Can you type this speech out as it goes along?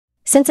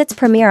Since its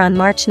premiere on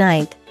March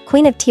 9th,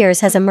 Queen of Tears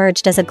has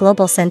emerged as a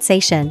global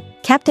sensation,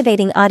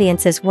 captivating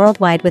audiences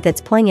worldwide with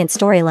its poignant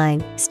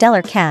storyline,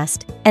 stellar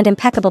cast, and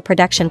impeccable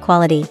production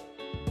quality.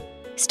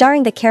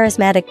 Starring the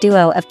charismatic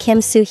duo of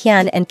Soo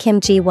Hyun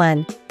and Ji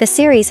Won, the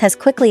series has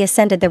quickly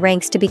ascended the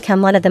ranks to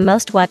become one of the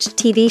most-watched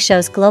TV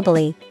shows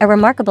globally, a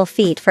remarkable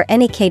feat for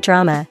any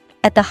K-drama.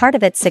 At the heart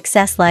of its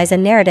success lies a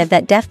narrative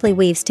that deftly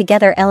weaves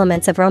together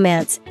elements of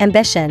romance,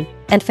 ambition,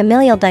 and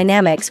familial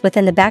dynamics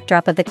within the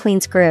backdrop of the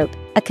Queen's group,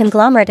 a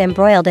conglomerate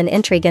embroiled in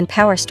intrigue and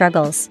power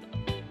struggles.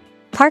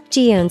 Park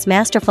Ji-yoon's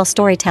masterful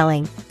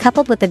storytelling,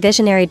 coupled with the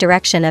visionary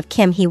direction of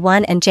Kim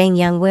Hee-won and Jang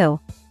Young-woo,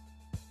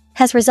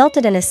 has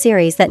resulted in a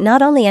series that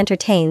not only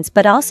entertains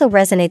but also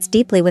resonates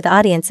deeply with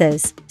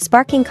audiences,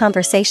 sparking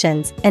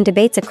conversations and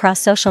debates across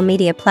social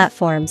media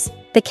platforms.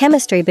 The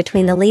chemistry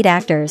between the lead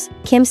actors,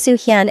 Soo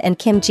Hyun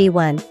and Ji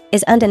Won,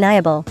 is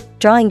undeniable,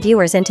 drawing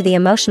viewers into the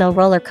emotional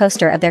roller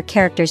coaster of their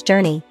characters'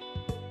 journey.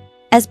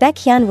 As Baek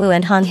Hyun-woo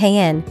and Hong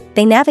Hae-in,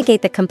 they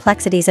navigate the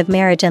complexities of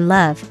marriage and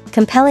love,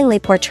 compellingly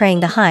portraying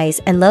the highs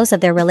and lows of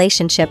their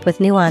relationship with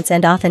nuance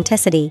and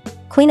authenticity.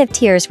 Queen of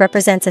Tears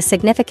represents a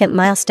significant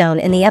milestone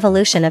in the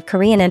evolution of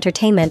Korean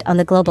entertainment on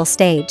the global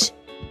stage.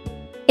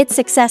 Its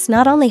success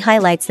not only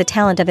highlights the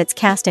talent of its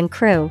cast and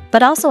crew,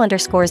 but also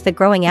underscores the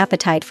growing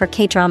appetite for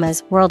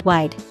K-dramas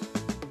worldwide.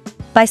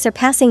 By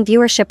surpassing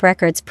viewership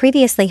records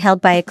previously held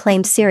by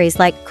acclaimed series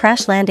like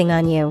Crash Landing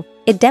on You,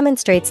 it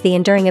demonstrates the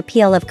enduring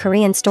appeal of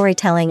Korean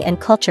storytelling and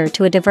culture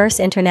to a diverse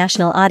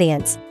international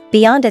audience.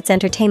 Beyond its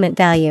entertainment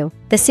value,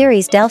 the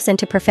series delves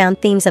into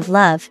profound themes of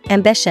love,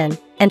 ambition,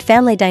 and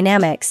family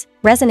dynamics,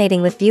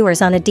 resonating with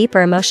viewers on a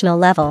deeper emotional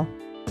level.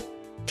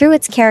 Through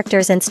its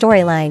characters and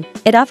storyline,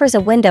 it offers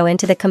a window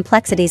into the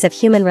complexities of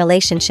human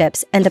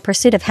relationships and the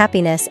pursuit of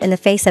happiness in the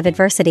face of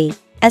adversity.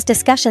 As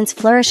discussions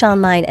flourish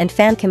online and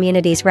fan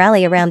communities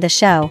rally around the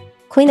show,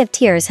 Queen of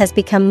Tears has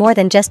become more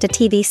than just a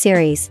TV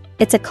series,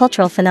 it's a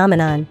cultural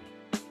phenomenon.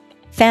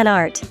 Fan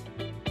art,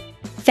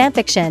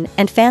 fanfiction,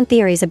 and fan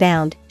theories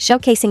abound,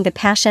 showcasing the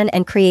passion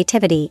and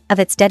creativity of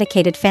its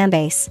dedicated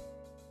fanbase.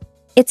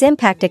 Its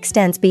impact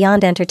extends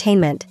beyond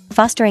entertainment,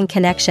 fostering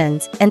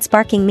connections and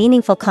sparking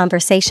meaningful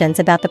conversations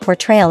about the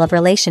portrayal of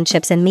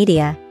relationships in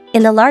media.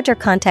 In the larger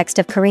context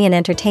of Korean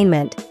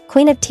entertainment,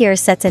 Queen of Tears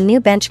sets a new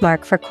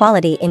benchmark for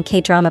quality in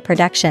K-drama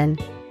production.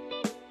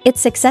 Its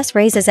success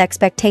raises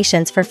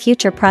expectations for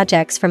future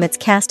projects from its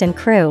cast and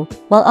crew,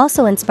 while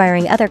also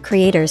inspiring other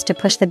creators to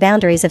push the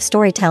boundaries of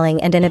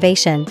storytelling and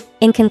innovation.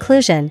 In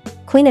conclusion,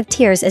 Queen of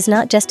Tears is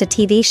not just a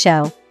TV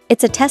show,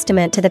 it's a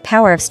testament to the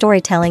power of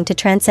storytelling to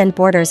transcend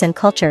borders and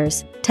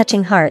cultures,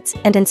 touching hearts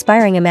and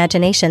inspiring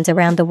imaginations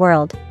around the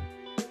world.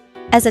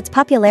 As its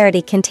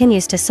popularity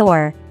continues to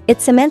soar, it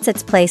cements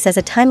its place as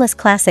a timeless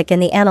classic in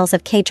the annals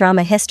of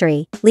K-drama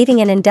history, leaving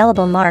an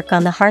indelible mark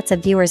on the hearts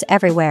of viewers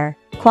everywhere.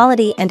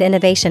 Quality and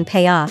innovation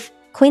pay off.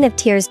 Queen of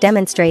Tears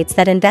demonstrates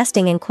that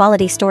investing in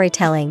quality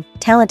storytelling,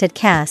 talented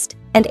cast,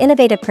 and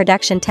innovative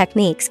production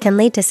techniques can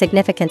lead to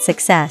significant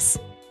success.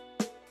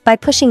 By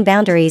pushing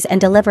boundaries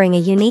and delivering a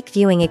unique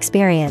viewing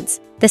experience,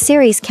 the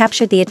series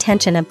captured the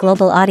attention of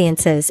global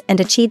audiences and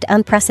achieved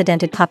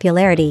unprecedented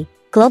popularity.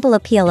 Global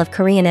appeal of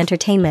Korean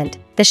entertainment.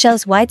 The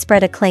show's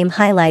widespread acclaim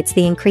highlights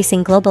the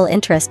increasing global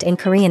interest in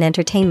Korean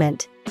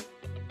entertainment.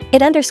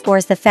 It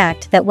underscores the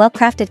fact that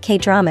well-crafted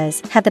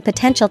K-dramas have the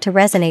potential to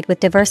resonate with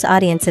diverse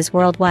audiences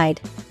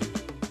worldwide.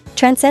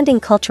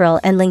 Transcending cultural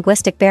and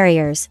linguistic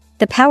barriers,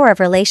 the power of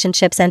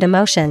relationships and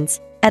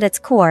emotions. At its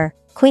core,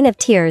 Queen of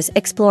Tears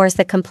explores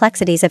the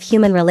complexities of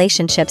human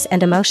relationships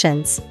and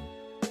emotions.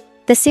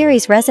 The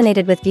series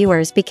resonated with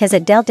viewers because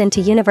it delved into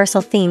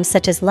universal themes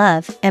such as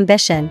love,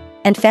 ambition,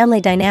 and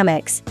family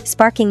dynamics,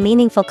 sparking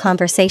meaningful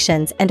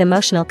conversations and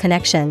emotional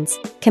connections.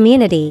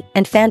 Community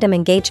and fandom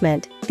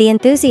engagement. The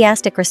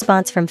enthusiastic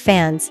response from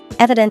fans,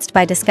 evidenced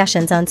by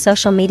discussions on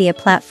social media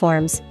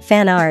platforms,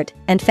 fan art,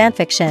 and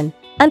fanfiction,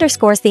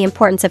 underscores the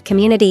importance of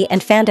community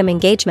and fandom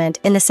engagement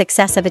in the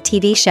success of a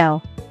TV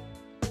show.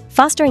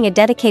 Fostering a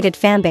dedicated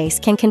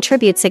fanbase can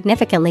contribute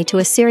significantly to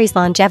a series'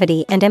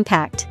 longevity and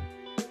impact.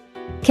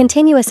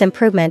 Continuous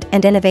improvement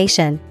and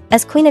innovation.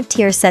 As Queen of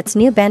Tears sets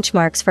new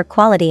benchmarks for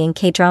quality in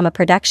K-drama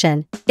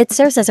production, it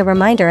serves as a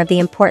reminder of the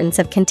importance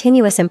of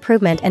continuous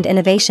improvement and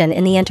innovation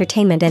in the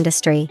entertainment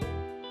industry.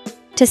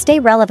 To stay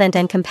relevant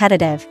and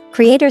competitive,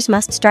 creators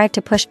must strive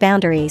to push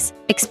boundaries,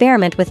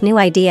 experiment with new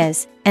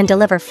ideas, and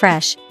deliver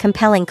fresh,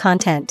 compelling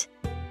content.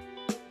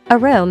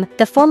 Arum,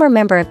 the former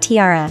member of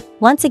Tiara,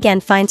 once again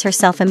finds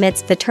herself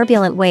amidst the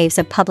turbulent waves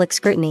of public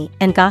scrutiny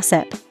and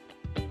gossip.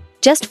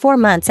 Just 4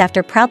 months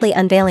after proudly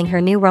unveiling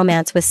her new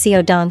romance with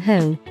Seo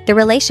Dong-hoon, the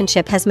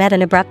relationship has met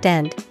an abrupt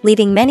end,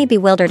 leaving many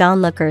bewildered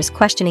onlookers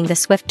questioning the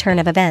swift turn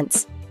of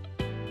events.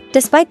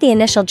 Despite the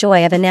initial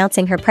joy of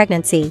announcing her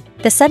pregnancy,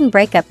 the sudden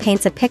breakup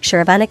paints a picture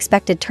of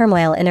unexpected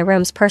turmoil in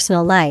Arum's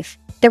personal life.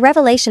 The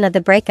revelation of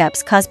the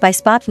breakups caused by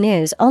spot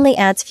news only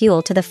adds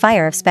fuel to the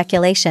fire of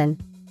speculation.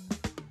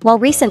 While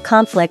recent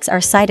conflicts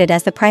are cited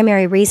as the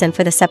primary reason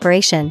for the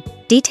separation,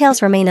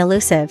 details remain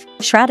elusive,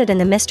 shrouded in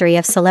the mystery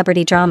of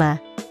celebrity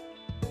drama.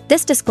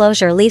 This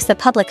disclosure leaves the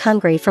public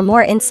hungry for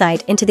more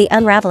insight into the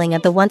unraveling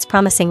of the once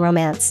promising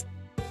romance.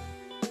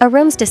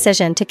 Arum's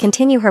decision to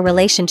continue her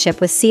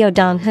relationship with Soo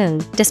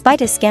Hyun, despite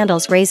his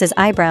scandals, raises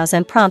eyebrows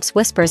and prompts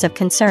whispers of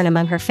concern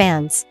among her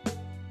fans.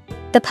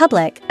 The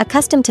public,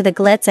 accustomed to the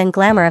glitz and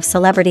glamour of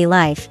celebrity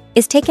life,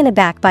 is taken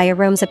aback by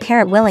Arum's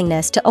apparent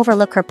willingness to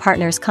overlook her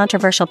partner's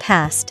controversial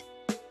past.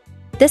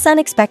 This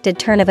unexpected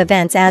turn of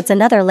events adds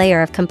another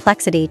layer of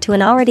complexity to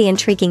an already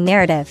intriguing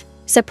narrative.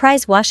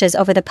 Surprise washes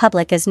over the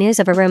public as news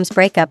of Arum's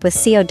breakup with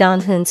Soo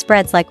Hyun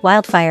spreads like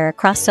wildfire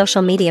across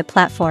social media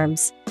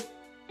platforms.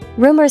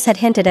 Rumors had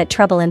hinted at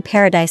trouble in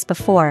paradise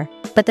before,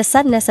 but the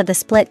suddenness of the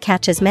split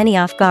catches many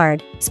off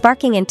guard,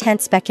 sparking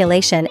intense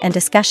speculation and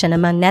discussion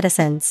among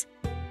netizens.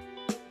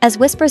 As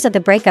whispers of the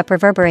breakup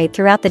reverberate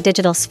throughout the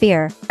digital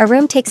sphere,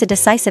 Arum takes a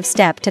decisive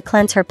step to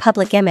cleanse her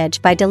public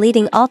image by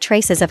deleting all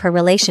traces of her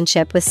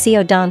relationship with Soo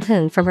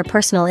Hyun from her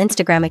personal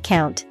Instagram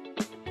account.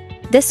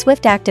 This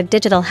swift act of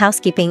digital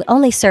housekeeping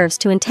only serves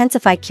to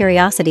intensify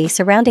curiosity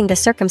surrounding the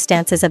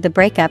circumstances of the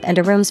breakup and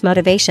Arum's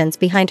motivations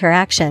behind her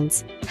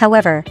actions.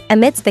 However,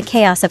 amidst the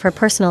chaos of her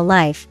personal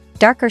life,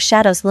 darker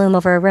shadows loom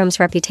over Arum's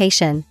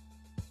reputation.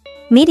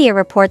 Media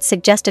reports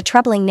suggest a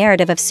troubling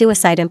narrative of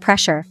suicide and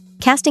pressure,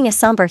 casting a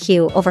somber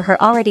hue over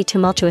her already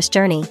tumultuous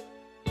journey.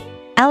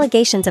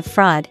 Allegations of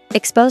fraud,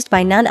 exposed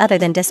by none other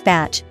than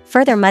Dispatch,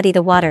 further muddy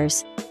the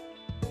waters,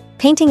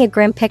 painting a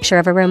grim picture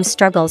of Arum's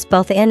struggles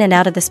both in and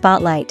out of the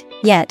spotlight.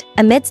 Yet,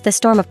 amidst the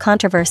storm of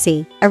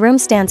controversy, Arum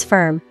stands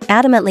firm,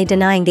 adamantly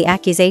denying the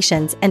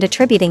accusations and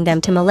attributing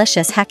them to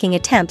malicious hacking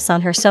attempts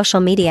on her social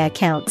media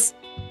accounts.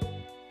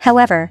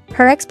 However,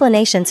 her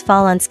explanations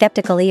fall on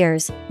skeptical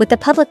ears, with the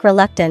public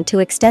reluctant to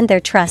extend their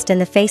trust in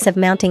the face of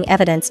mounting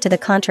evidence to the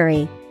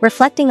contrary.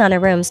 Reflecting on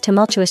Arum's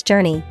tumultuous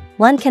journey,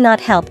 one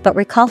cannot help but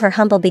recall her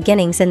humble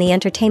beginnings in the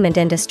entertainment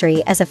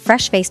industry as a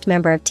fresh-faced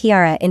member of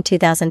Tiara in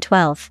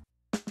 2012.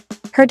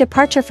 Her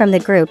departure from the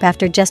group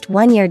after just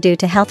 1 year due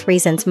to health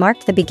reasons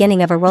marked the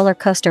beginning of a roller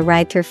coaster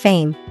ride through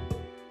fame,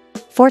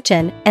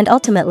 fortune, and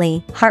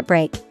ultimately,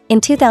 heartbreak. In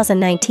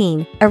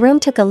 2019, Arum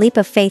took a leap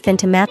of faith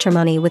into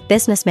matrimony with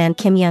businessman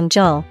Kim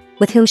Young-jul,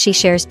 with whom she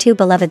shares 2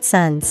 beloved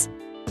sons.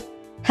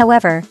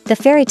 However, the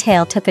fairy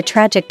tale took a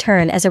tragic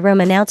turn as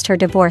Arum announced her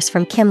divorce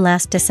from Kim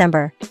last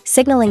December,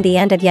 signaling the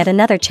end of yet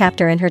another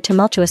chapter in her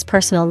tumultuous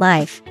personal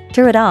life.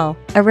 Through it all,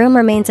 Arum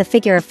remains a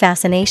figure of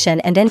fascination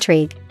and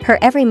intrigue, her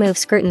every move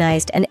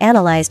scrutinized and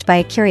analyzed by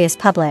a curious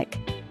public.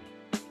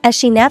 As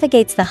she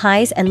navigates the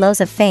highs and lows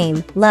of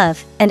fame,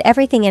 love, and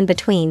everything in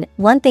between,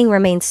 one thing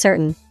remains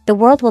certain: the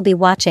world will be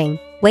watching,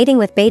 waiting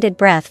with bated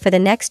breath for the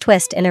next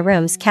twist in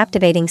Arum's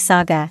captivating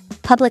saga.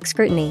 Public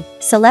scrutiny.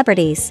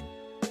 Celebrities,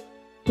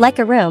 like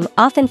Arum,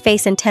 often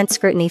face intense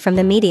scrutiny from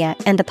the media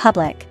and the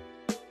public.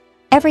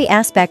 Every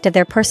aspect of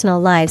their personal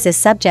lives is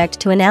subject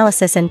to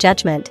analysis and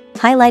judgment,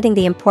 highlighting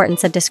the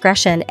importance of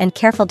discretion and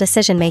careful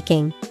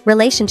decision-making.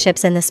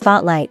 Relationships in the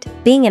spotlight.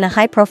 Being in a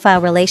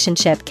high-profile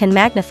relationship can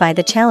magnify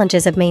the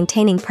challenges of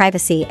maintaining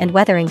privacy and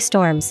weathering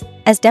storms,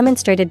 as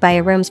demonstrated by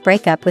Arum's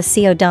breakup with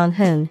Soo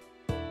Hyun.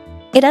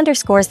 It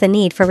underscores the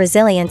need for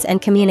resilience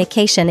and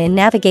communication in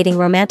navigating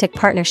romantic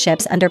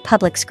partnerships under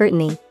public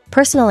scrutiny.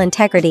 Personal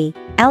integrity.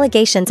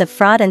 Allegations of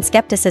fraud and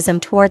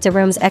skepticism towards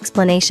Arum's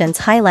explanations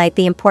highlight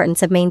the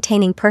importance of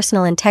maintaining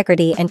personal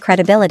integrity and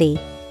credibility,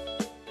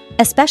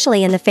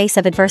 especially in the face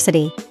of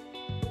adversity.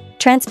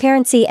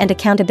 Transparency and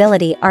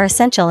accountability are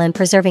essential in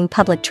preserving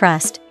public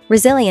trust.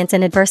 Resilience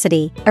in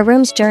adversity.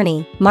 Arum's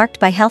journey, marked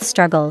by health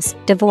struggles,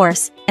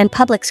 divorce, and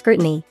public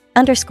scrutiny,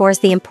 underscores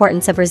the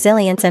importance of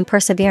resilience and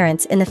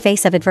perseverance in the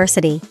face of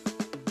adversity.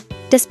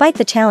 Despite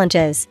the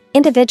challenges,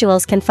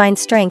 individuals can find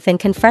strength in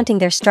confronting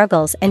their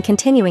struggles and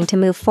continuing to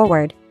move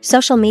forward.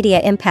 Social media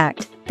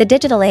impact. The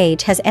digital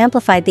age has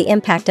amplified the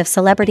impact of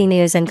celebrity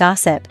news and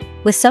gossip,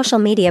 with social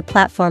media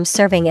platforms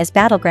serving as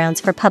battlegrounds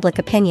for public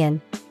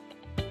opinion.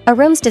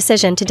 Arum's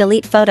decision to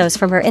delete photos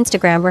from her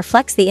Instagram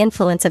reflects the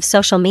influence of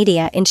social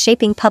media in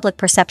shaping public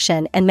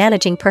perception and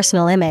managing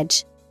personal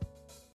image.